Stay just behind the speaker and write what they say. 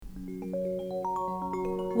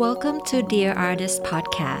Welcome to Dear Artist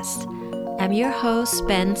Podcast. I'm your host,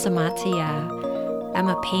 Ben Samatia. I'm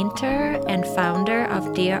a painter and founder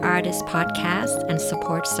of Dear Artist Podcast and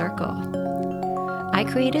Support Circle. I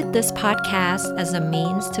created this podcast as a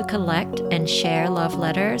means to collect and share love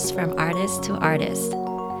letters from artist to artist.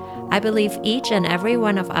 I believe each and every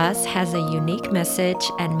one of us has a unique message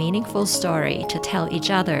and meaningful story to tell each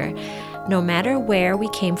other, no matter where we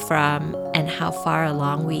came from and how far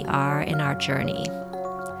along we are in our journey.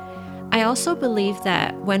 I also believe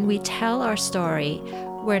that when we tell our story,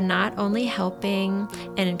 we're not only helping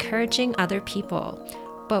and encouraging other people,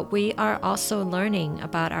 but we are also learning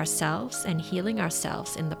about ourselves and healing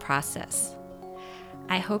ourselves in the process.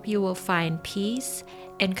 I hope you will find peace,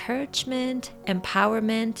 encouragement,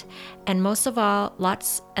 empowerment, and most of all,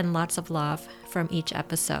 lots and lots of love from each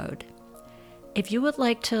episode. If you would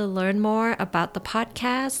like to learn more about the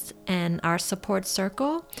podcast and our support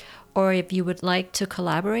circle, or if you would like to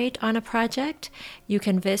collaborate on a project, you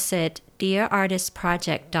can visit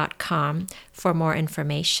dearartistproject.com for more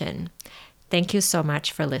information. Thank you so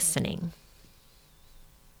much for listening.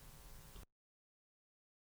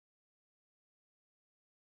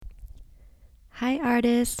 Hi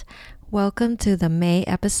artists, welcome to the May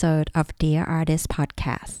episode of Dear Artist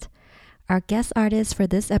Podcast. Our guest artist for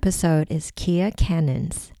this episode is Kia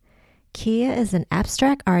Cannons. Kia is an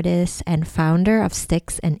abstract artist and founder of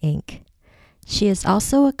Sticks and Ink. She is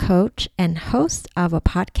also a coach and host of a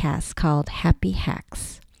podcast called Happy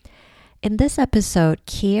Hacks. In this episode,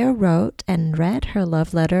 Kia wrote and read her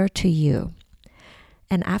love letter to you.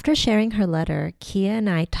 And after sharing her letter, Kia and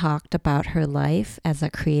I talked about her life as a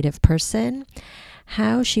creative person,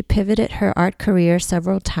 how she pivoted her art career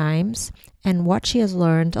several times, and what she has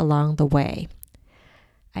learned along the way.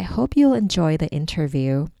 I hope you'll enjoy the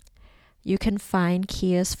interview. You can find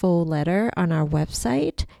Kia's full letter on our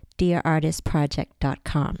website,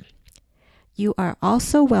 dearartistproject.com. You are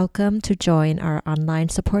also welcome to join our online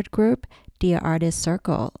support group, Dear Artist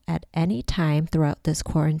Circle, at any time throughout this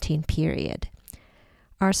quarantine period.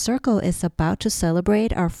 Our circle is about to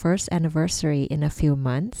celebrate our first anniversary in a few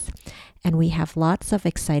months, and we have lots of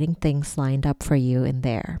exciting things lined up for you in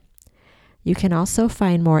there. You can also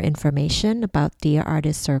find more information about Dear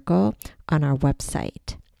Artist Circle on our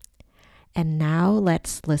website. And now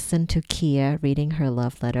let's listen to Kia reading her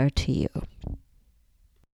love letter to you.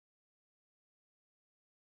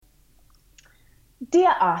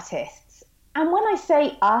 Dear artists, and when I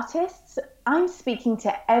say artists, I'm speaking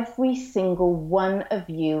to every single one of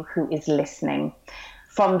you who is listening,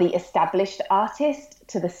 from the established artist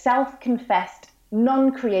to the self-confessed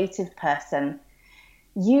non-creative person.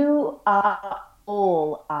 You are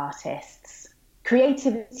all artists.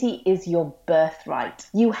 Creativity is your birthright.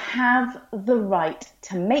 You have the right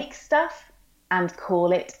to make stuff and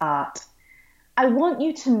call it art. I want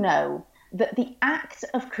you to know that the act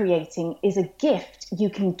of creating is a gift you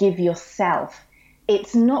can give yourself.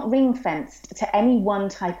 It's not ring-fenced to any one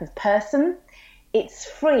type of person. It's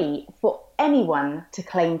free for anyone to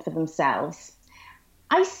claim for themselves.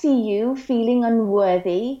 I see you feeling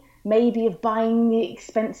unworthy, maybe of buying the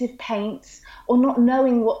expensive paints or not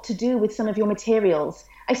knowing what to do with some of your materials.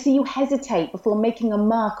 I see you hesitate before making a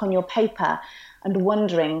mark on your paper and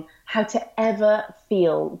wondering how to ever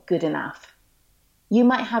feel good enough. You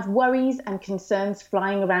might have worries and concerns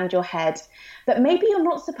flying around your head that maybe you're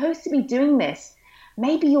not supposed to be doing this.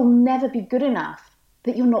 Maybe you'll never be good enough,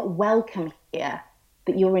 that you're not welcome here,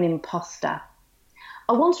 that you're an imposter.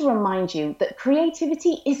 I want to remind you that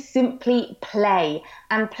creativity is simply play,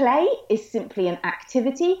 and play is simply an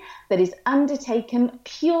activity that is undertaken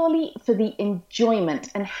purely for the enjoyment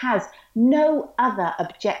and has no other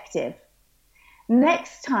objective.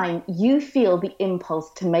 Next time you feel the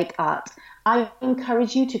impulse to make art, I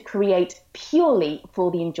encourage you to create purely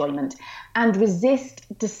for the enjoyment and resist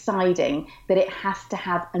deciding that it has to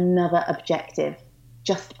have another objective.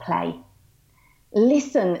 Just play.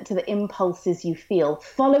 Listen to the impulses you feel,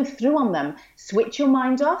 follow through on them, switch your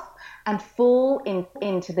mind off, and fall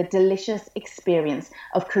into the delicious experience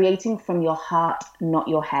of creating from your heart, not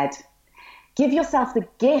your head. Give yourself the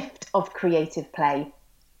gift of creative play.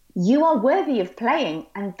 You are worthy of playing,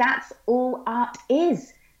 and that's all art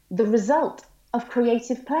is, the result of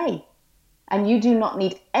creative play. And you do not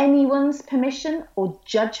need anyone's permission or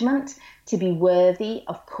judgment to be worthy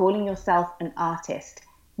of calling yourself an artist.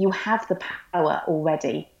 You have the power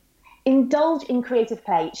already. Indulge in creative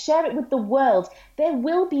play. Share it with the world. There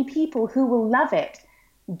will be people who will love it.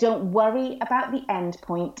 Don't worry about the end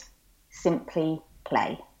point. Simply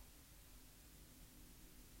play.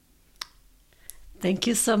 Thank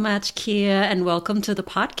you so much, Kia, and welcome to the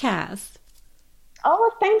podcast.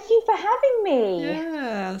 Oh, thank you for having me.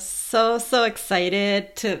 Yeah, so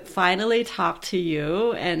excited to finally talk to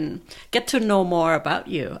you and get to know more about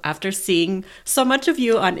you after seeing so much of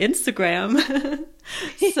you on Instagram.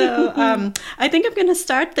 I think I'm going to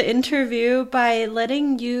start the interview by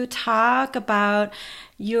letting you talk about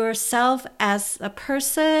yourself as a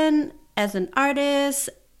person, as an artist,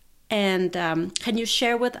 and can you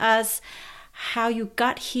share with us how you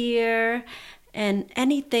got here and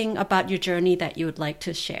anything about your journey that you would like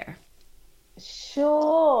to share?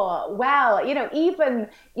 Sure. Well, even,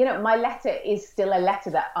 my letter is still a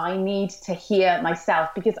letter that I need to hear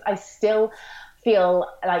myself because I still feel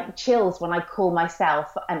like chills when I call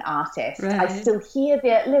myself an artist. I Right. still hear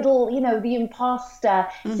the little, the imposter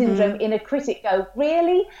syndrome inner critic go,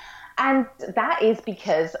 really? And that is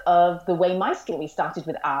because of the way my story started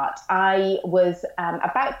with art. I was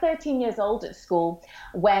about 13 years old at school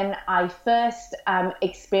when I first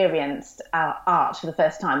experienced art for the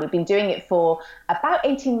first time. We'd been doing it for about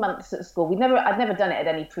 18 months at school. I'd never done it at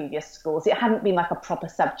any previous schools. It hadn't been like a proper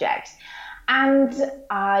subject. And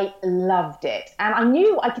I loved it. And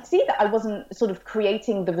I could see that I wasn't sort of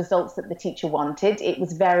creating the results that the teacher wanted. It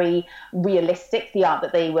was very realistic, the art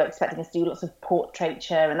that they were expecting us to do, lots of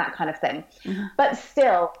portraiture and that kind of thing. But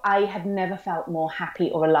still, I had never felt more happy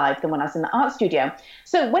or alive than when I was in the art studio.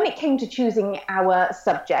 So when it came to choosing our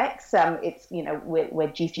subjects, it's, we're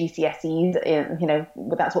GCSEs,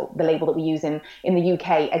 that's what the label that we use in the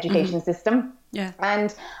UK education system. Yeah.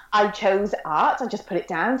 And I chose art. I just put it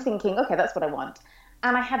down thinking, okay, that's what I want.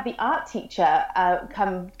 And I had the art teacher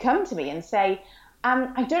come to me and say,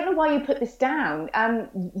 I don't know why you put this down.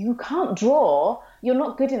 You can't draw. You're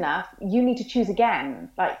not good enough. You need to choose again.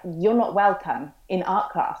 Like, you're not welcome in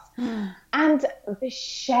art class. And the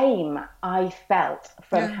shame I felt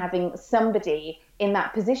from having somebody in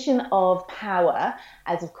that position of power,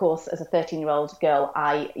 as of course, as a 13-year-old girl,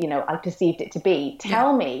 I perceived it to be,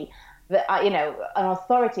 tell me that an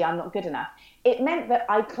authority, I'm not good enough. It meant that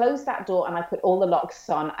I closed that door and I put all the locks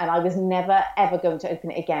on, and I was never, ever going to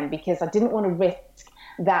open it again because I didn't want to risk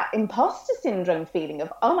that imposter syndrome feeling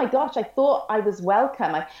of, oh my gosh, I thought I was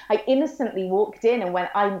welcome. I innocently walked in and went,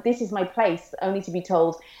 this is my place, only to be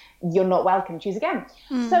told, you're not welcome, choose again.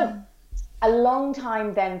 So a long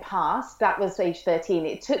time then passed. That was age 13.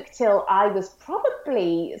 It took till I was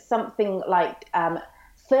probably something like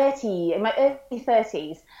 30, in my early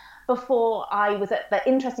 30s, before I was at the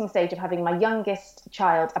interesting stage of having my youngest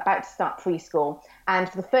child about to start preschool. And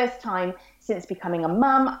for the first time since becoming a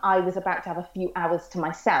mum, I was about to have a few hours to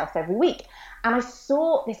myself every week. And I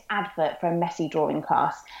saw this advert for a messy drawing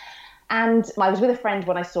class. And I was with a friend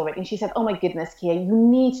when I saw it, and she said, oh my goodness, Kia, you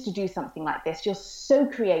need to do something like this. You're so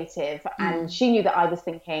creative. And she knew that I was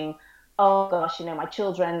thinking, oh gosh, my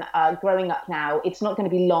children are growing up now. It's not going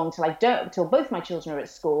to be long till both my children are at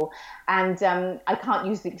school. And I can't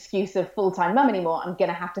use the excuse of full-time mum anymore. I'm going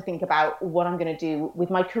to have to think about what I'm going to do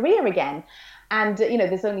with my career again. And,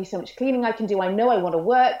 there's only so much cleaning I can do. I know I want to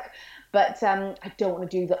work, but I don't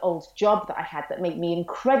want to do the old job that I had that made me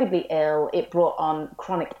incredibly ill. It brought on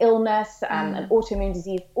chronic illness and autoimmune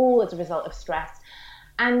disease, all as a result of stress.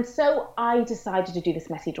 And so I decided to do this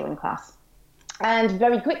messy drawing class. And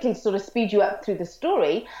very quickly, to sort of speed you up through the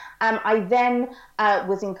story, I then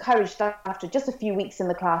was encouraged after just a few weeks in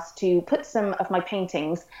the class to put some of my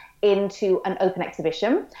paintings into an open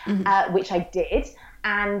exhibition, which I did.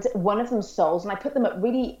 And one of them sold, and I put them at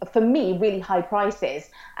really high prices.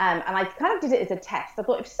 And I kind of did it as a test. I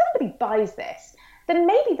thought, if somebody buys this, then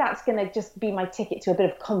maybe that's going to just be my ticket to a bit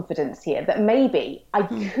of confidence here, that maybe I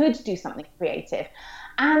could do something creative.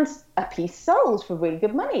 And a piece sold for really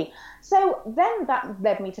good money. So then that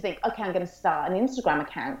led me to think, okay, I'm going to start an Instagram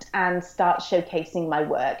account and start showcasing my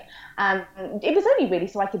work. It was only really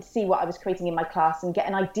so I could see what I was creating in my class and get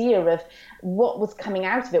an idea of what was coming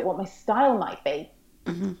out of it, what my style might be.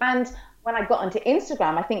 And when I got onto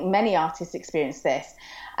Instagram, I think many artists experience this.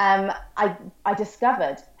 I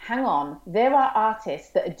discovered, hang on, there are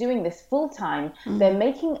artists that are doing this full time. They're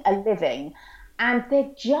making a living. And they're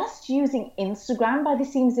just using Instagram by the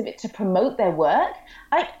seams of it to promote their work.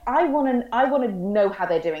 I want to know how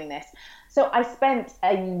they're doing this. So I spent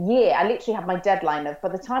a year. I literally have my deadline of, by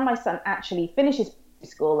the time my son actually finishes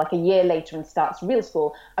school, like a year later, and starts real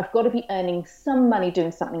school, I've got to be earning some money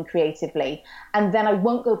doing something creatively. And then I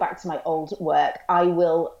won't go back to my old work. I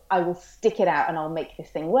will stick it out and I'll make this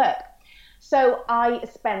thing work. So I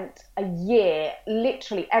spent a year,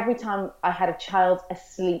 literally every time I had a child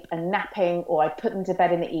asleep and napping, or I put them to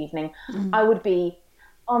bed in the evening, I would be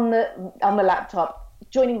on the laptop,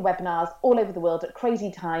 joining webinars all over the world at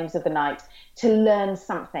crazy times of the night to learn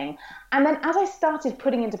something. And then as I started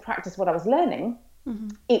putting into practice what I was learning,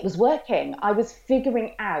 it was working. I was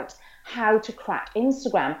figuring out how to crack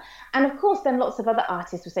Instagram. And of course, then lots of other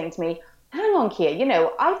artists were saying to me, hang on, Kia,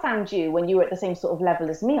 I found you when you were at the same sort of level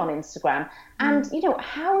as me on Instagram. And,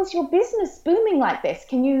 how is your business booming like this?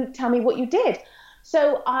 Can you tell me what you did?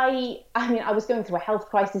 So I was going through a health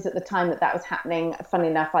crisis at the time that was happening.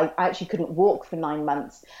 Funnily enough, I actually couldn't walk for 9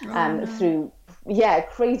 months through,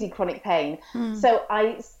 crazy chronic pain. So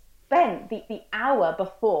I spent the hour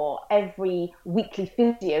before every weekly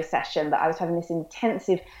physio session that I was having this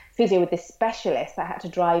intensive physio with this specialist that I had to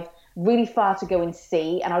drive really far to go and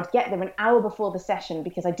see. And I would get there an hour before the session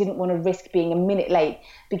because I didn't want to risk being a minute late,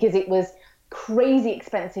 because it was crazy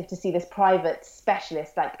expensive to see this private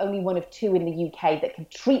specialist, like only one of 2 in the UK that could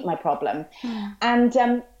treat my problem. And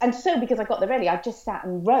so because I got there early, I just sat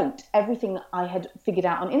and wrote everything I had figured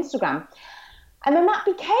out on Instagram. And then that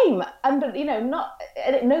became,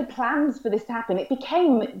 no plans for this to happen, it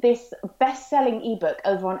became this best-selling ebook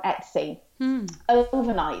over on Etsy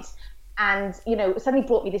overnight. And, suddenly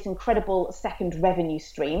brought me this incredible second revenue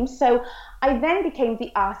stream. So I then became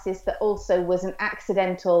the artist that also was an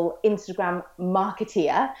accidental Instagram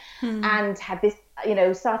marketeer and had this,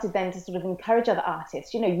 started then to sort of encourage other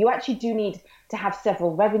artists. You actually do need to have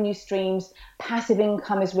several revenue streams. Passive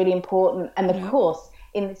income is really important. And of course,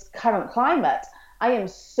 in this current climate, I am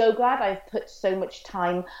so glad I've put so much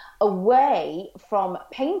time away from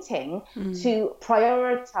painting to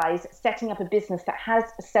prioritize setting up a business that has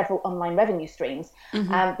several online revenue streams.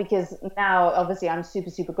 Because now, obviously, I'm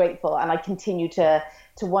super, super grateful, and I continue to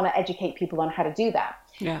want to educate people on how to do that.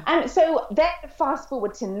 Yeah. And so then fast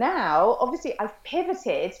forward to now, obviously, I've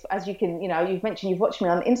pivoted, as you can, you've mentioned you've watched me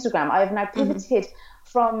on Instagram. I have now pivoted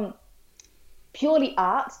from purely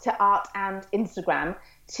art to art and Instagram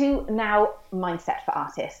to now mindset for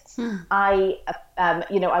artists. I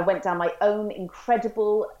went down my own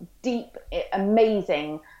incredible, deep,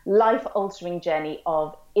 amazing, life-altering journey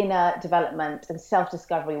of inner development and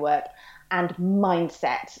self-discovery work and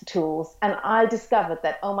mindset tools. And I discovered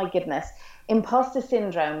that, oh my goodness, imposter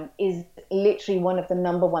syndrome is literally one of the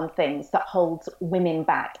number one things that holds women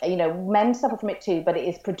back. Men suffer from it too, but it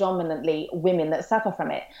is predominantly women that suffer from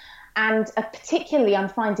it. And particularly I'm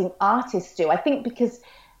finding artists do. I think because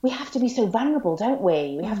we have to be so vulnerable, don't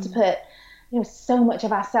we? We have to put, so much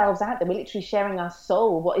of ourselves out there. We're literally sharing our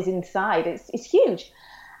soul, what is inside. It's huge.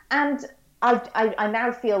 And I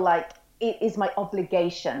now feel like it is my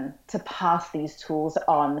obligation to pass these tools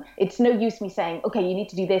on. It's no use me saying, okay, you need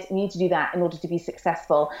to do this, you need to do that in order to be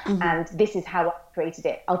successful. And this is how I created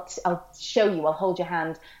it. I'll show you, I'll hold your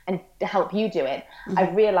hand and help you do it.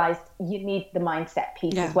 I've realized you need the mindset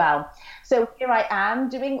piece as well. So here I am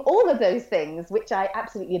doing all of those things, which I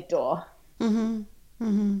absolutely adore.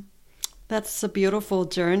 That's a beautiful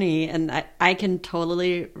journey. And I can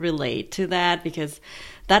totally relate to that, because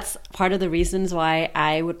that's part of the reasons why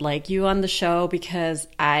I would like you on the show, because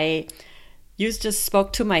you just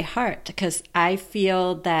spoke to my heart, because I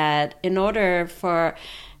feel that in order for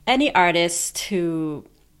any artist to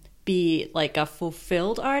be like a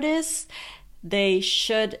fulfilled artist, they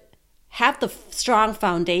should have the strong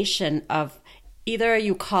foundation of either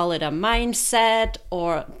you call it a mindset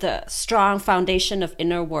or the strong foundation of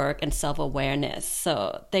inner work and self-awareness.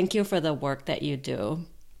 So thank you for the work that you do.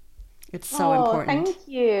 It's so important. Thank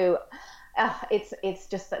you. It's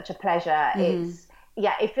just such a pleasure.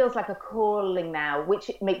 It feels like a calling now, which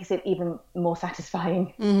makes it even more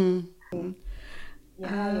satisfying.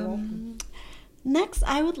 Next,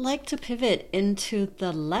 I would like to pivot into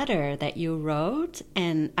the letter that you wrote.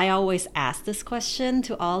 And I always ask this question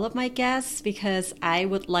to all of my guests because I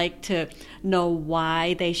would like to know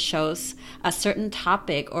why they chose a certain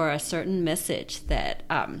topic or a certain message that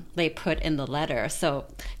they put in the letter. So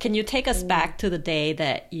can you take us back to the day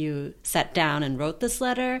that you sat down and wrote this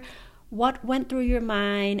letter? What went through your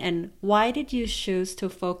mind, and why did you choose to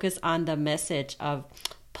focus on the message of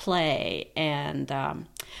play? And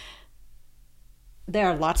there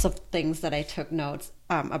are lots of things that I took notes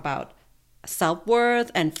about self-worth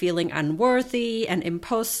and feeling unworthy and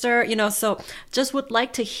imposter, so just would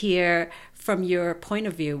like to hear from your point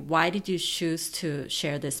of view, why did you choose to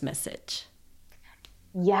share this message?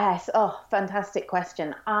 Yes. Oh, fantastic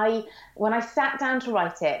question. When I sat down to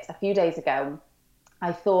write it a few days ago,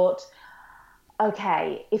 I thought,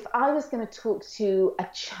 okay, if I was going to talk to a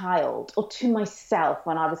child or to myself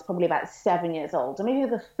when I was probably about 7 years old, or maybe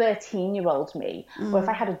the 13-year-old me, or if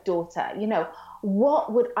I had a daughter,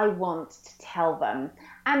 what would I want to tell them?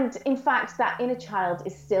 And in fact, that inner child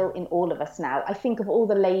is still in all of us now. I think of all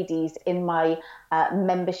the ladies in my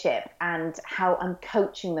membership and how I'm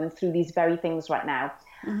coaching them through these very things right now.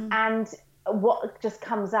 And what just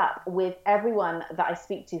comes up with everyone that I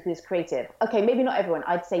speak to who's creative. Okay, maybe not everyone.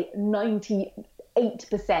 I'd say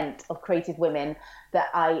 98% of creative women that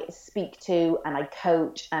I speak to and I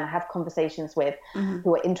coach and have conversations with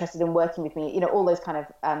who are interested in working with me, all those kind of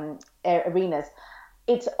arenas,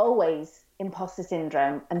 it's always imposter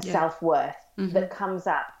syndrome and self-worth that comes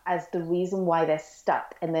up as the reason why they're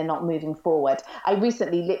stuck and they're not moving forward. I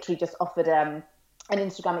recently literally just offered an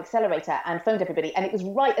Instagram accelerator and phoned everybody, and it was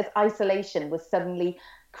right as isolation was suddenly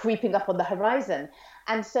creeping up on the horizon.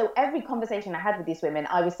 And so every conversation I had with these women,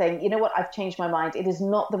 I was saying, you know what, I've changed my mind. It is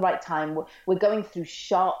not the right time. We're going through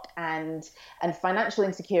shock and financial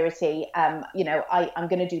insecurity. I'm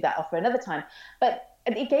going to do that offer another time. But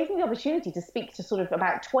it gave me the opportunity to speak to sort of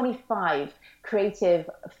about 25 creative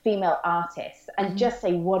female artists and just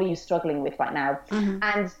say, what are you struggling with right now?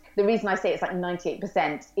 And the reason I say it's like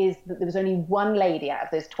 98% is that there was only one lady out of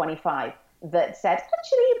those 25 that said,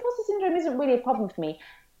 actually, imposter syndrome isn't really a problem for me.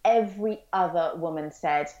 Every other woman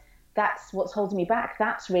said, that's what's holding me back.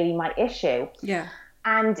 That's really my issue. Yeah.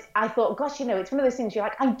 And I thought, gosh, it's one of those things you're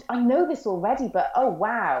like, I know this already, but oh,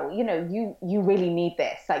 wow, you really need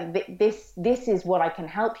this. Like this is what I can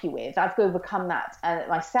help you with. I've overcome that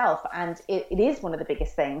myself. And it is one of the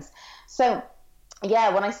biggest things. So, yeah,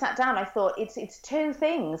 when I sat down, I thought it's two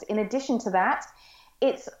things. In addition to that,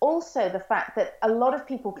 it's also the fact that a lot of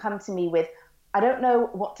people come to me with, I don't know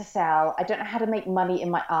what to sell. I don't know how to make money in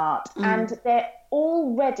my art. And they're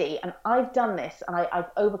already, and I've done this and I've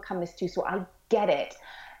overcome this too, so I get it.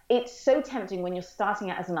 It's so tempting when you're starting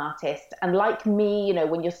out as an artist, and like me,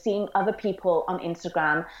 when you're seeing other people on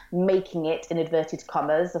Instagram making it in inverted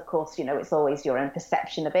commas, of course, it's always your own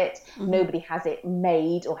perception of it. Nobody has it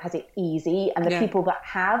made or has it easy, and the people that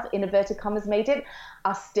have in inverted commas made it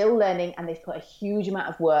are still learning, and they've put a huge amount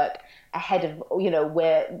of work ahead of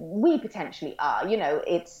where we potentially are.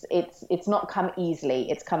 It's not come easily.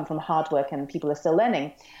 It's come from hard work, and people are still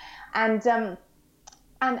learning.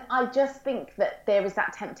 And I just think that there is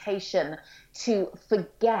that temptation to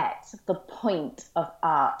forget the point of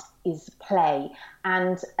art is play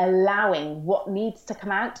and allowing what needs to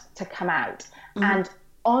come out and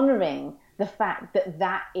honoring the fact that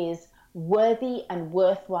that is worthy and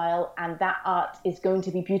worthwhile and that art is going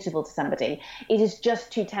to be beautiful to somebody. It is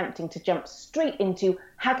just too tempting to jump straight into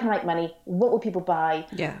how can I make money, what will people buy,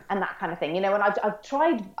 and that kind of thing. And I've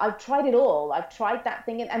tried it all. I've tried that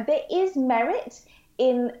thing, and there is merit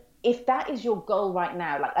in, if that is your goal right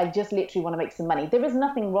now, like I just literally want to make some money, there is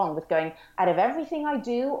nothing wrong with going, out of everything I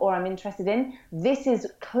do or I'm interested in, this is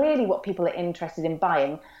clearly what people are interested in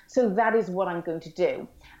buying, so that is what I'm going to do.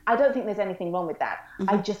 I don't think there's anything wrong with that.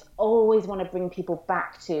 I just always want to bring people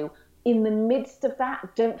back to, in the midst of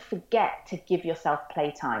that, don't forget to give yourself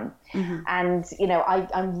playtime. And,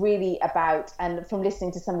 I'm really about, and from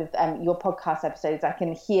listening to some of your podcast episodes, I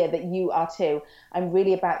can hear that you are too, I'm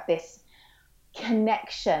really about this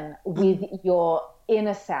connection with your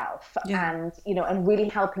inner self and and really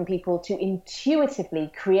helping people to intuitively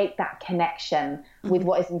create that connection with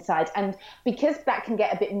what is inside. And because that can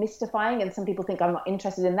get a bit mystifying and some people think I'm not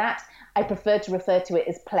interested in that, I prefer to refer to it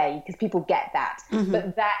as play, because people get that.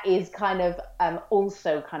 But that is kind of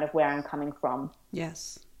also kind of where I'm coming from.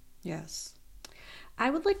 Yes I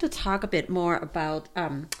would like to talk a bit more about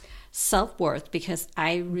self-worth, because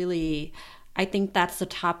I think that's the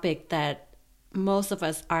topic that most of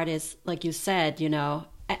us artists, like you said,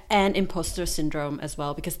 and imposter syndrome as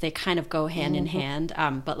well, because they kind of go hand in hand.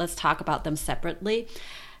 But let's talk about them separately,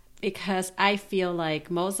 because I feel like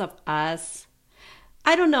most of us,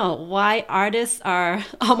 I don't know why artists are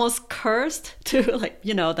almost cursed to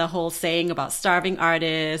the whole saying about starving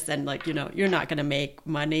artists and you're not going to make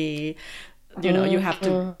money. You have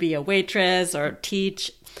to be a waitress or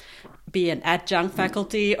teach, be an adjunct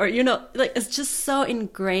faculty, or it's just so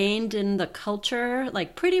ingrained in the culture,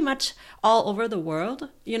 like pretty much all over the world.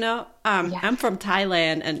 I'm from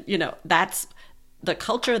Thailand, and that's the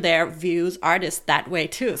culture there views artists that way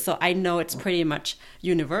too, so I know it's pretty much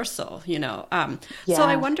universal. So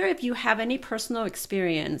I wonder if you have any personal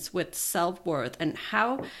experience with self-worth, and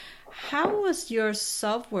how was your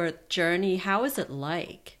self-worth journey? How is it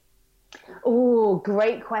like? Oh,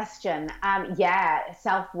 great question.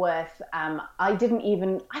 Self-worth. I don't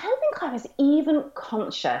think I was even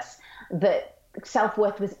conscious that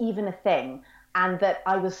self-worth was even a thing and that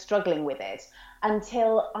I was struggling with it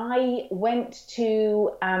until I went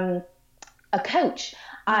to a coach.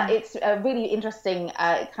 It's a really interesting,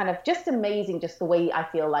 kind of just amazing, just the way I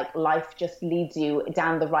feel like life just leads you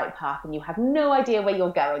down the right path and you have no idea where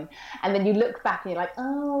you're going. And then you look back and you're like,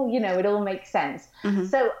 oh, it all makes sense.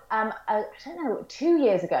 So I don't know, 2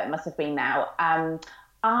 years ago, it must have been now,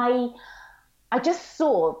 I I just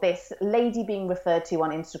saw this lady being referred to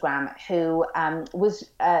on Instagram who was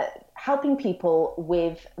helping people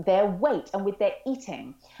with their weight and with their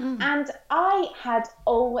eating. And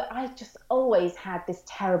I just always had this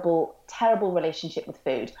terrible, terrible relationship with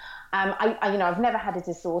food. I've never had a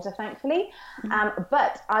disorder, thankfully,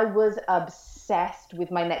 but I was obsessed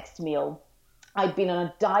with my next meal. I'd been on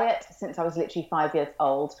a diet since I was literally 5 years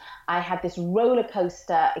old. I had this roller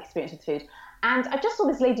coaster experience with food. And I just saw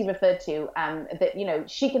this lady referred to that,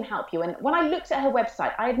 she can help you. And when I looked at her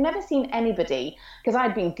website, I had never seen anybody, because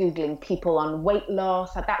I'd been Googling people on weight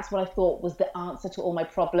loss. That's what I thought was the answer to all my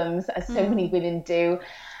problems, as so many women do.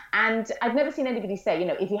 And I've never seen anybody say,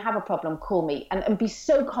 if you have a problem, call me, and be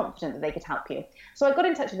so confident that they could help you. So I got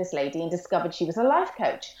in touch with this lady and discovered she was a life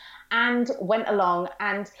coach. And went along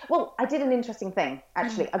and, I did an interesting thing,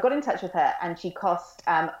 actually. I got in touch with her and she cost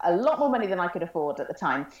a lot more money than I could afford at the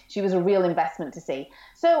time. She was a real investment to see.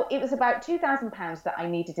 So it was about £2,000 that I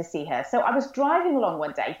needed to see her. So I was driving along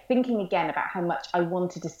one day thinking again about how much I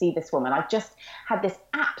wanted to see this woman. I just had this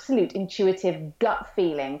absolute intuitive gut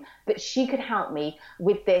feeling that she could help me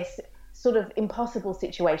with this sort of impossible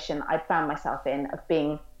situation I'd found myself in, of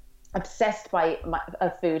being obsessed by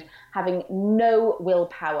food, having no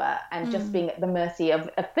willpower, and just being at the mercy of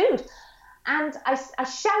food. And I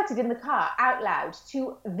shouted in the car out loud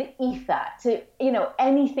to the ether, to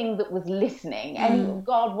anything that was listening, any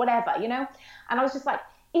God, whatever, and I was just like,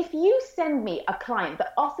 if you send me a client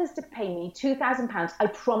that offers to pay me £2,000, I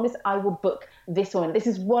promise I will book this woman. This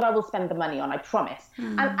is what I will spend the money on, I promise.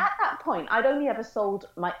 And at that point, I'd only ever sold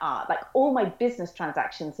my art. Like, all my business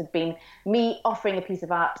transactions had been me offering a piece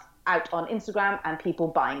of art out on Instagram and people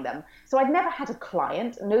buying them. So I'd never had a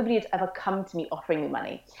client. Nobody had ever come to me offering me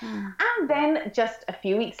money. And then just a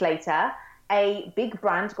few weeks later, a big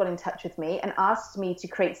brand got in touch with me and asked me to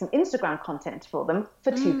create some Instagram content for them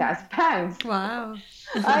for £2,000. Wow.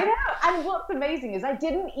 I know. And what's amazing is I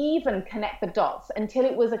didn't even connect the dots until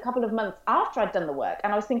it was a couple of months after I'd done the work.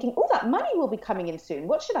 And I was thinking, that money will be coming in soon.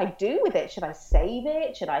 What should I do with it? Should I save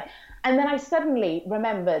it? And then I suddenly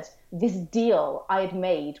remembered this deal I had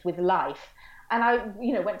made with Life. And I,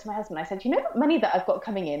 went to my husband. I said, that money that I've got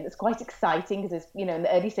coming in, that's quite exciting because it's, in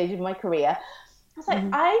the early stage of my career. I was like,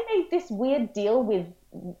 I made this weird deal with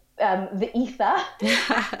the ether.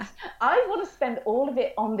 I want to spend all of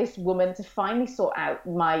it on this woman to finally sort out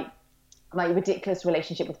my ridiculous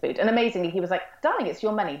relationship with food. And amazingly, he was like, darling, it's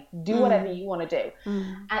your money. Do whatever you want to do.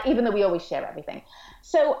 Even though we always share everything.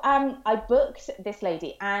 So I booked this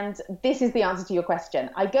lady, and this is the answer to your question.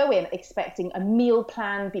 I go in expecting a meal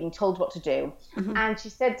plan, being told what to do. And she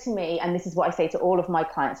said to me, and this is what I say to all of my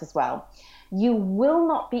clients as well, you will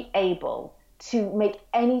not be able to make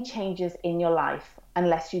any changes in your life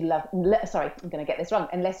unless you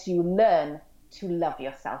unless you learn to love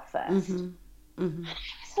yourself first. And I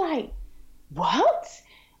was like, what?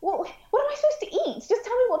 What am I supposed to eat? Just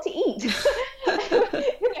tell me what to eat.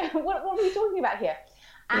 What are we talking about here?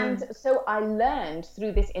 And so I learned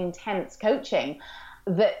through this intense coaching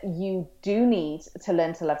that you do need to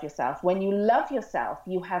learn to love yourself. When you love yourself,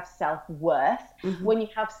 you have self-worth. When you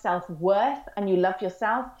have self-worth and you love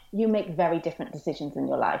yourself, you make very different decisions in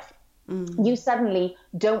your life. You suddenly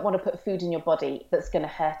don't want to put food in your body that's going to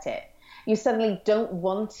hurt it. You suddenly don't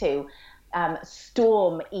want to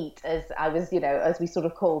storm eat, as I was, as we sort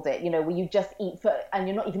of called it, where you just eat and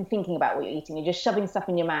you're not even thinking about what you're eating. You're just shoving stuff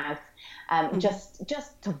in your mouth, just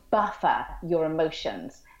to buffer your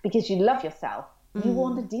emotions, because you love yourself. You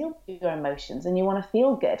want to deal with your emotions and you want to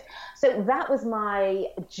feel good. So that was my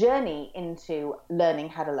journey into learning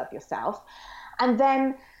how to love yourself. And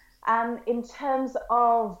then in terms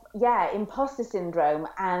of, imposter syndrome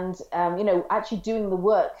and, actually doing the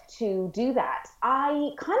work to do that, I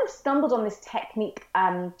kind of stumbled on this technique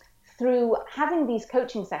through having these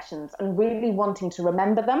coaching sessions and really wanting to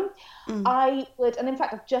remember them. I would, and in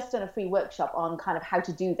fact, I've just done a free workshop on kind of how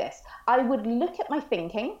to do this. I would look at my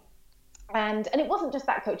thinking. And it wasn't just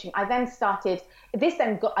that coaching. I then started, I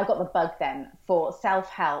got the bug then for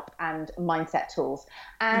self-help and mindset tools.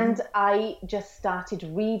 And I just started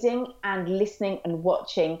reading and listening and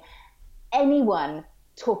watching anyone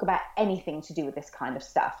talk about anything to do with this kind of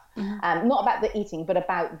stuff. Not about the eating, but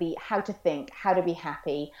about the how to think, how to be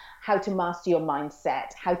happy, how to master your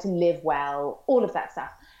mindset, how to live well, all of that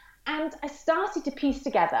stuff. And I started to piece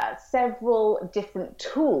together several different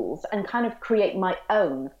tools and kind of create my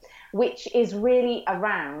own, which is really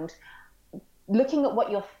around looking at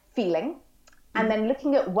what you're feeling and then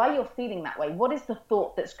looking at why you're feeling that way. What is the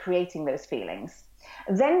thought that's creating those feelings?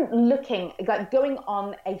 Then looking, like going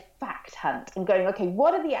on a fact hunt and going, okay,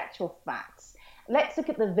 what are the actual facts? let's look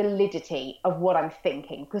at the validity of what I'm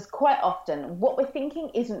thinking, because quite often what we're thinking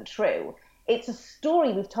isn't true. It's a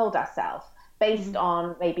story we've told ourselves based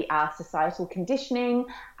on maybe our societal conditioning,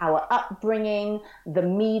 our upbringing, the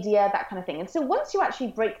media, that kind of thing. And so once you actually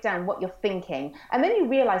break down what you're thinking, and then you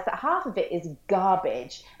realize that half of it is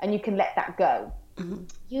garbage and you can let that go,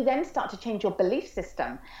 you then start to change your belief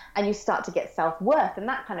system and you start to get self-worth and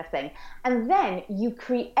that kind of thing. And then you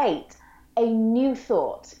create a new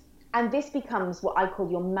thought. And this becomes what I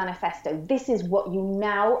call your manifesto. This is what you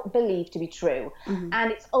now believe to be true.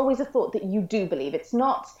 And it's always a thought that you do believe. It's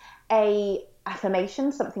not a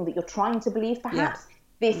affirmation, something that you're trying to believe perhaps.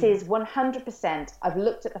 This is 100%. I've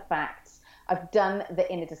looked at the facts. I've done the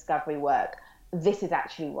inner discovery work. This is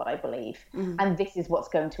actually what I believe. And this is what's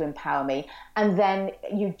going to empower me. And then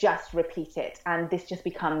you just repeat it. And this just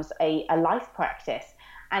becomes a life practice.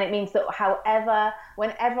 And it means that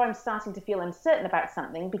whenever I'm starting to feel uncertain about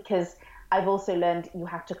something, because I've also learned you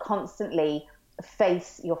have to constantly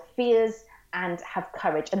face your fears and have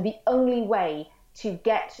courage. And the only way to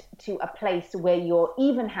get to a place where you're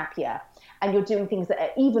even happier and you're doing things that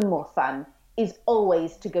are even more fun is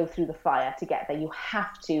always to go through the fire to get there. You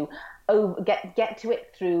have to get to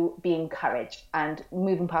it through being courage and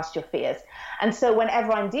moving past your fears. And so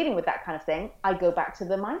whenever I'm dealing with that kind of thing, I go back to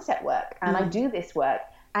the mindset work and I do this work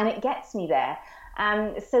and it gets me there.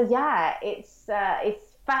 So yeah, it's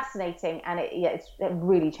fascinating, and it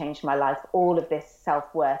really changed my life, all of this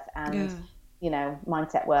self-worth and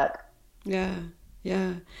mindset work. Yeah.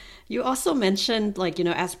 You also mentioned,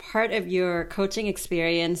 as part of your coaching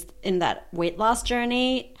experience in that weight loss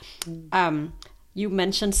journey, you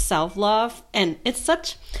mentioned self-love, and it's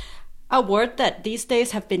such a word that these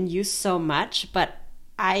days have been used so much, but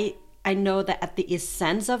I know that at the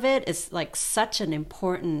essence of it is like such an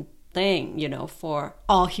important thing, for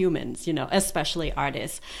all humans, especially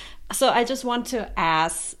artists. So I just want to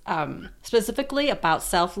ask specifically about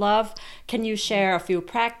self-love. Can you share a few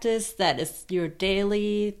practices that is your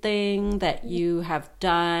daily thing that you have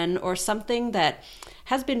done, or something that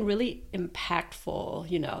has been really impactful,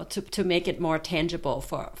 to make it more tangible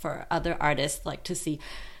for other artists, to see?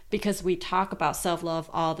 Because we talk about self-love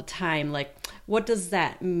all the time. What does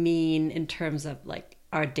that mean in terms of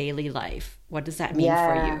our daily life? What does that mean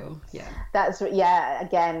for you?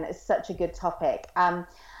 Again, it's such a good topic. And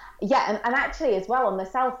actually as well on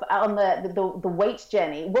the weight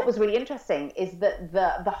journey, what was really interesting is that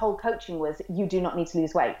the whole coaching was, you do not need to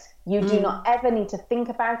lose weight. You do not ever need to think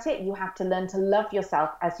about it. You have to learn to love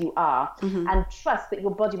yourself as you are and trust that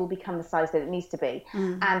your body will become the size that it needs to be.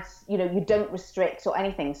 And, you don't restrict or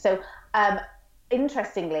anything. So,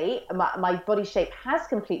 interestingly, my body shape has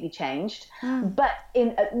completely changed, but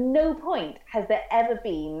at no point has there ever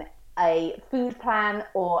been a food plan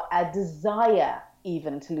or a desire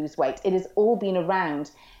even to lose weight. It has all been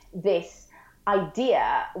around this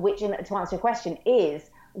idea, which, to answer your question,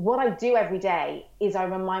 is what I do every day is I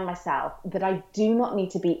remind myself that I do not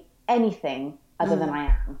need to be anything other than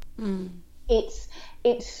I am.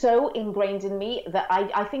 It's so ingrained in me that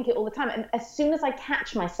I think it all the time. And as soon as I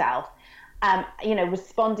catch myself,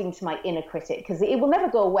 responding to my inner critic, because it will never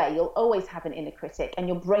go away. You'll always have an inner critic, and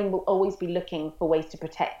your brain will always be looking for ways to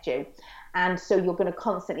protect you. And so you're going to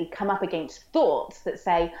constantly come up against thoughts that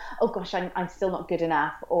say, oh gosh, I'm still not good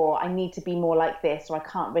enough, or I need to be more like this, or I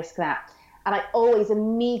can't risk that. And I always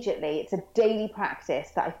immediately, it's a daily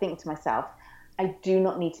practice that I think to myself, I do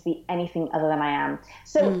not need to be anything other than I am.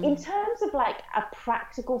 So in terms of a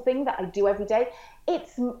practical thing that I do every day,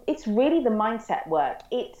 it's really the mindset work.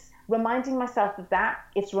 It's reminding myself of that.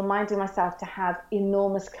 It's reminding myself to have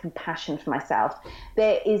enormous compassion for myself.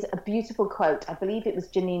 There is a beautiful quote, I believe it was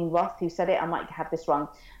Janine Roth who said it, I might have this wrong,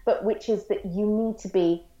 but which is that you need to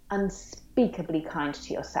be unspeakably kind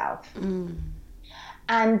to yourself.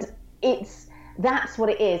 And that's what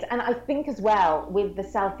it is. And I think as well with the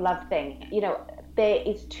self-love thing, there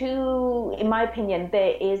is in my opinion,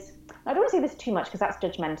 I don't want to say this too much because that's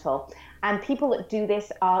judgmental. And people that do this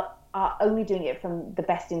are only doing it from the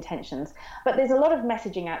best intentions. But there's a lot of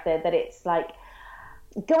messaging out there that it's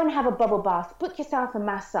go and have a bubble bath, book yourself a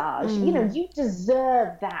massage. You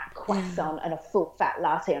deserve that croissant and a full fat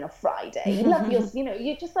latte on a Friday. You love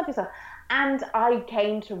you just love yourself. And I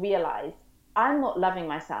came to realize I'm not loving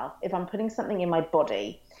myself if I'm putting something in my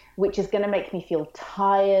body which is going to make me feel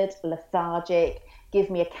tired, lethargic, give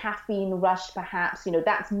me a caffeine rush perhaps.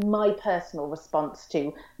 That's my personal response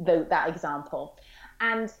to that example.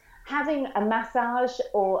 And having a massage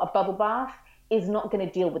or a bubble bath is not going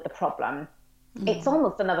to deal with the problem. It's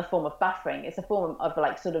almost another form of buffering. It's a form of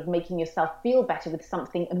sort of making yourself feel better with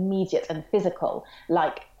something immediate and physical,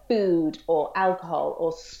 like food or alcohol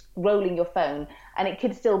or scrolling your phone, and it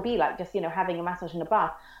could still be like just, having a massage and a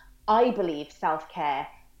bath. I believe self-care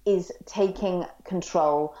is taking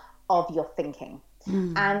control of your thinking.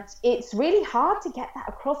 And it's really hard to get that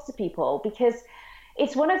across to people, because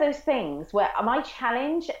it's one of those things where my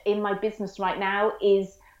challenge in my business right now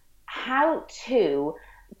is how to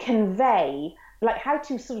convey, like how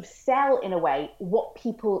to sort of sell in a way what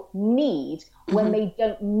people need when they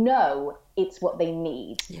don't know it's what they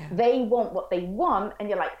need. Yeah. They want what they want, and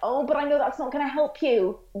you're like, oh, but I know that's not going to help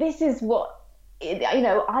you. This is what,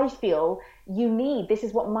 I feel you need. This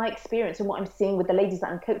is what my experience and what I'm seeing with the ladies that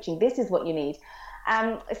I'm coaching. This is what you need.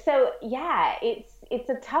 So yeah, it's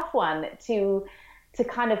a tough one to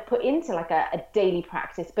kind of put into like a daily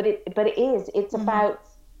practice, but it's about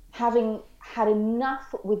having had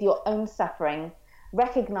enough with your own suffering,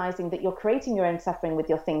 recognizing that you're creating your own suffering with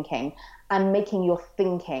your thinking, and making your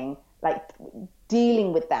thinking, like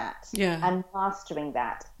dealing with that and mastering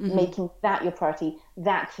that, making that your priority.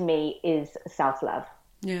 That to me is self-love.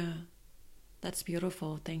 Yeah, that's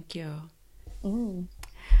beautiful. Thank you.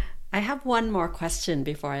 I have one more question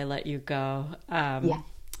before I let you go.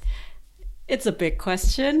 It's a big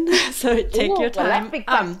question, so take your time. Well, big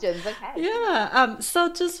questions, okay. Yeah.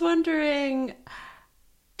 So just wondering,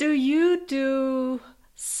 do you do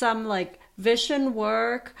some like vision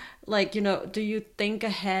work? Like, do you think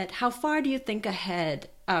ahead? How far do you think ahead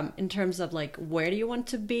in terms of like, where do you want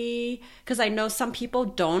to be? Because I know some people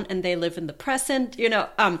don't, and they live in the present,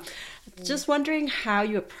 Just wondering how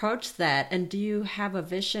you approach that. And do you have a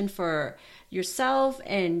vision for yourself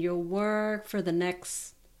and your work for the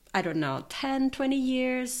next, 10, 20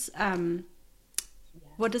 years?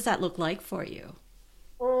 What does that look like for you?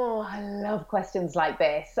 Oh, I love questions like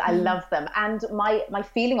this. I love them. And my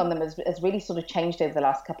feeling on them has really sort of changed over the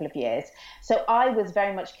last couple of years. So I was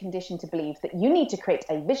very much conditioned to believe that you need to create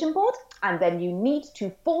a vision board, and then you need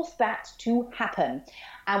to force that to happen.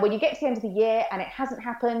 And when you get to the end of the year and it hasn't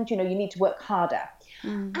happened, you need to work harder.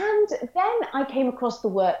 And then I came across the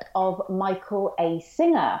work of Michael A.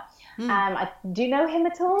 Singer. Do you know him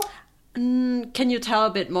at all? Can you tell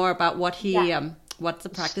a bit more about what what the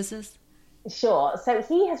practice is? Sure. So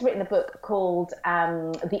he has written a book called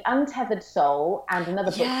The Untethered Soul, and another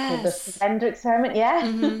book called The Surrender Experiment.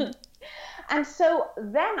 Yeah. And so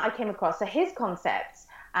then I came across his concepts.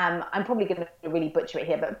 I'm probably going to really butcher it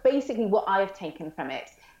here, but basically what I've taken from it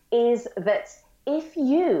is that if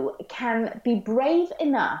you can be brave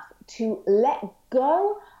enough to let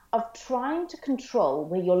go of trying to control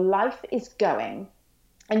where your life is going,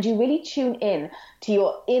 and you really tune in to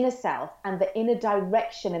your inner self and the inner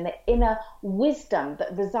direction and the inner wisdom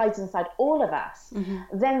that resides inside all of us,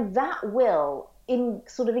 then that will, in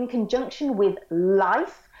conjunction with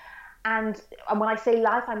life, and when I say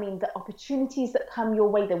life, I mean the opportunities that come your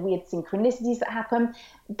way, the weird synchronicities that happen,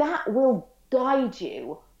 that will guide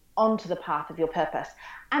you onto the path of your purpose.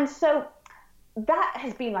 And so that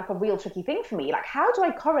has been like a real tricky thing for me. Like, how do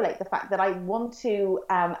I correlate the fact that I want to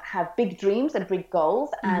have big dreams and big goals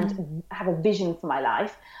and have a vision for my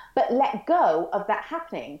life, but let go of that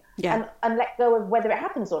happening and let go of whether it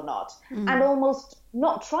happens or not, and almost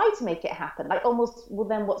not try to make it happen? Like, almost, well,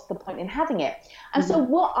 then what's the point in having it? And so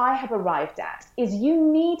what I have arrived at is you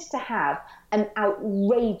need to have an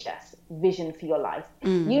outrageous vision for your life.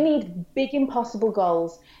 You need big, impossible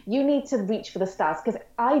goals. You need to reach for the stars, because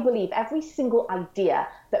I believe every single idea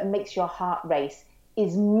that makes your heart race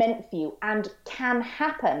is meant for you and can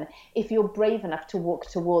happen if you're brave enough to walk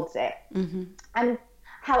towards it. And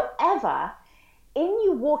however, in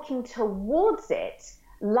you walking towards it,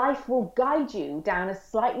 life will guide you down a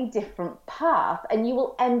slightly different path, and you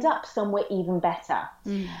will end up somewhere even better.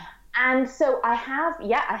 And so I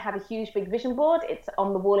have a huge big vision board. It's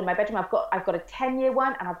on the wall in my bedroom. I've got a 10-year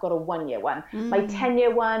one, and I've got a 1-year one. My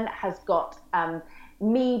 10-year one has got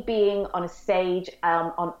me being on a stage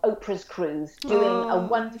on Oprah's cruise doing a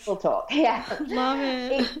wonderful talk. Yeah, love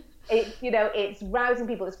it. It's rousing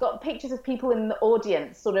people. It's got pictures of people in the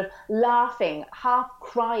audience sort of laughing, half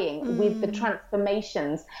crying with the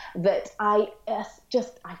transformations that I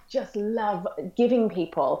just love giving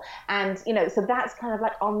people. And, so that's kind of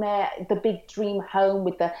like on there, the big dream home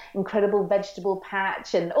with the incredible vegetable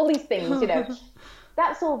patch and all these things,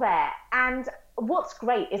 that's all there. And what's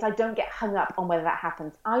great is I don't get hung up on whether that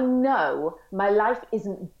happens. I know my life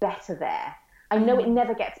isn't better there. I know it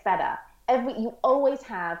never gets better. You always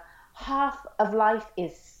have half of life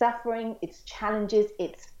is suffering, it's challenges,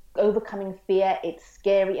 it's overcoming fear, it's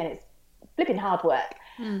scary, and it's flipping hard work.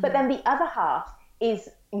 But then the other half is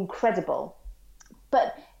incredible.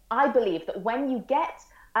 But I believe that when you get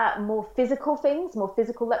more physical things, more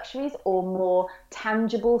physical luxuries, or more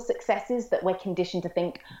tangible successes that we're conditioned to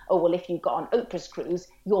think, oh, well, if you got on Oprah's cruise,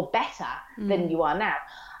 you're better than you are now.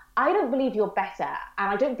 I don't believe you're better,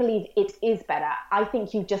 and I don't believe it is better. I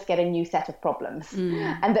think you just get a new set of problems,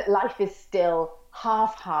 and that life is still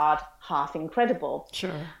half hard, half incredible.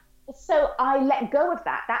 Sure. So I let go of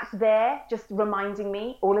that. That's there, just reminding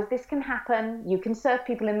me all of this can happen. You can serve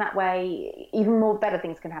people in that way. Even more better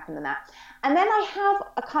things can happen than that. And then I have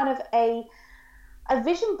a kind of a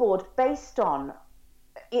vision board based on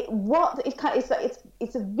it.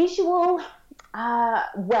 It's a visual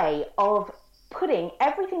way of putting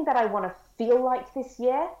everything that I want to feel like this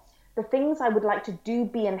year, the things I would like to do,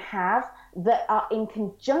 be, and have that are in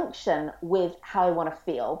conjunction with how I want to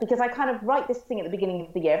feel. Because I kind of write this thing at the beginning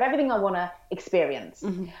of the year of everything I want to experience.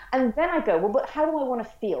 And then I go, well, but how do I want to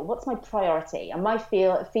feel? What's my priority? And my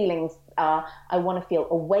feelings are, I want to feel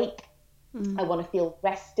awake. I want to feel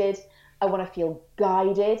rested. I want to feel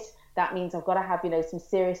guided. That means I've got to have, some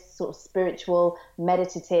serious sort of spiritual,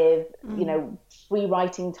 meditative, free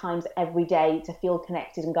writing times every day to feel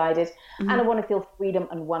connected and guided. And I want to feel freedom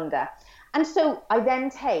and wonder. And so I then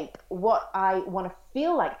take what I want to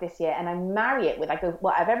feel like this year and I marry it with, I go,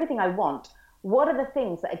 well, I have everything I want. What are the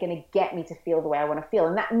things that are going to get me to feel the way I want to feel?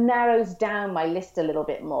 And that narrows down my list a little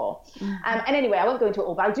bit more. And anyway, I won't go into it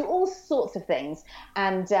all, but I do all sorts of things.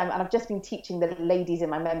 And I've just been teaching the ladies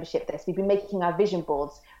in my membership this. We've been making our vision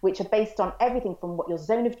boards, which are based on everything from what your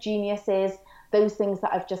zone of genius is, those things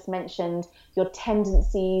that I've just mentioned, your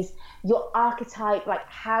tendencies, your archetype, like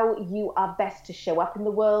how you are best to show up in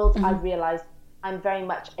the world. I realized I'm very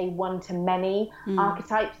much a one-to-many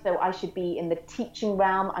archetype, so I should be in the teaching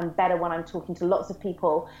realm. I'm better when I'm talking to lots of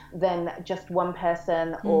people than just one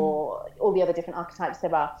person or all the other different archetypes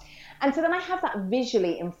there are. And so then I have that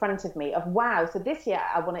visually in front of me of, wow, so this year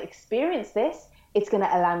I want to experience this. It's going to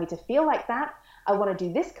allow me to feel like that. I want to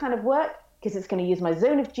do this kind of work because it's going to use my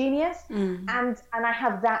zone of genius. And I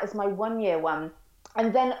have that as my 1 year one.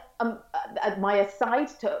 And then my aside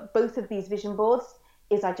to both of these vision boards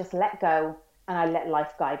is I just let go. And I let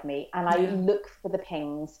life guide me, and I look for the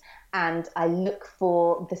pings, and I look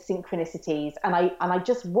for the synchronicities, and I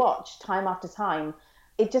just watch time after time.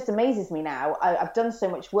 It just amazes me now. I've done so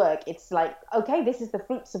much work. It's like, okay, this is the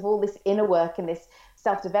fruits of all this inner work and this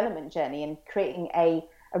self-development journey and creating a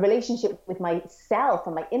relationship with myself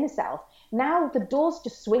and my inner self. Now the doors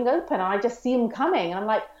just swing open, and I just see them coming, and I'm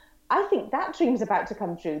like, I think that dream's about to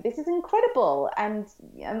come true. This is incredible, and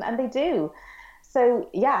they do. So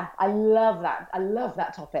yeah, I love that. I love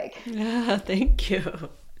that topic. Yeah, thank you.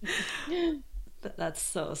 That's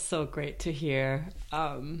so great to hear.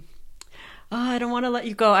 I don't want to let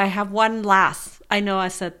you go. I have one last. I know I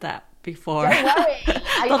said that before. Don't worry.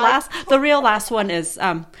 The real last one is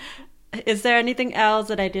there anything else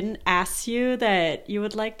that I didn't ask you that you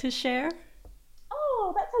would like to share?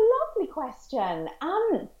 Oh, that's a lovely question.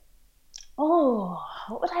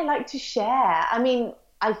 What would I like to share? I mean,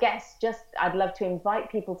 I guess I'd love to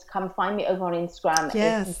invite people to come find me over on Instagram.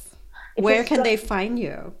 Yes. Where can they find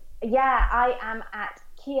you? Yeah, I am at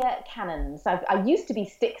Kia Cannons. I used to be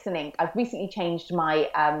Sticks and Ink. I've recently changed my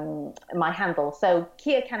my handle. So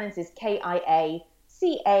Kia Cannons is KIACANNONS.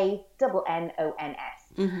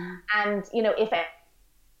 And if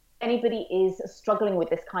anybody is struggling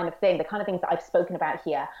with this kind of thing, the kind of things that I've spoken about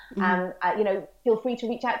here, feel free to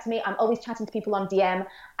reach out to me. I'm always chatting to people on DM,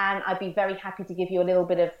 and I'd be very happy to give you a little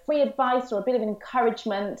bit of free advice or a bit of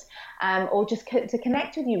encouragement, or just to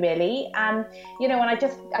connect with you, really. And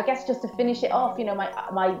I guess just to finish it off,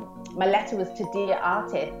 my letter was to Dear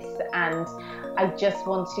Artists, and I just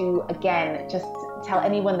want to again just tell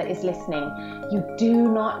anyone that is listening, you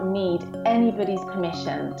do not need anybody's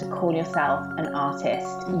permission to call yourself an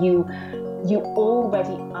artist. You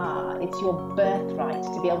already are. It's your birthright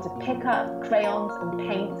to be able to pick up crayons and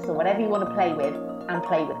paints or whatever you want to play with and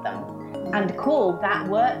play with them and call that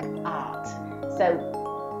work art.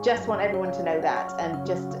 So just want everyone to know that, and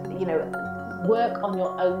just work on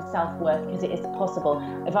your own self-worth, because it is possible.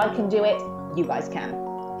 If I can do it, you guys can.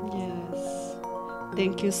 Yes.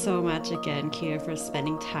 Thank you so much again, Kia, for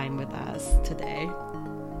spending time with us today.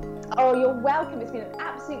 Oh, you're welcome. It's been an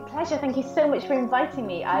absolute pleasure. Thank you so much for inviting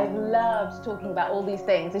me. I've loved talking about all these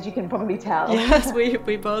things, as you can probably tell. Yes, we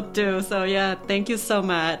both do. So yeah, thank you so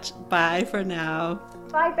much. Bye for now.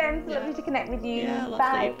 Bye, Ben. It's lovely to connect with you. Yeah,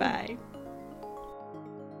 Bye. lovely. Bye.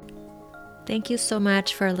 Thank you so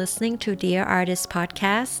much for listening to Dear Artist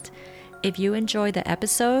Podcast. If you enjoyed the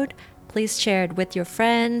episode, please share it with your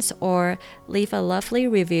friends or leave a lovely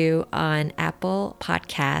review on Apple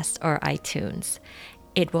Podcasts or iTunes.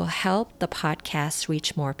 It will help the podcast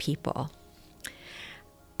reach more people.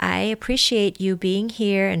 I appreciate you being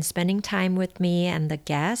here and spending time with me and the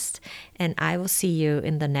guest, and I will see you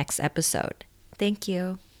in the next episode. Thank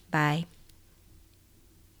you. Bye.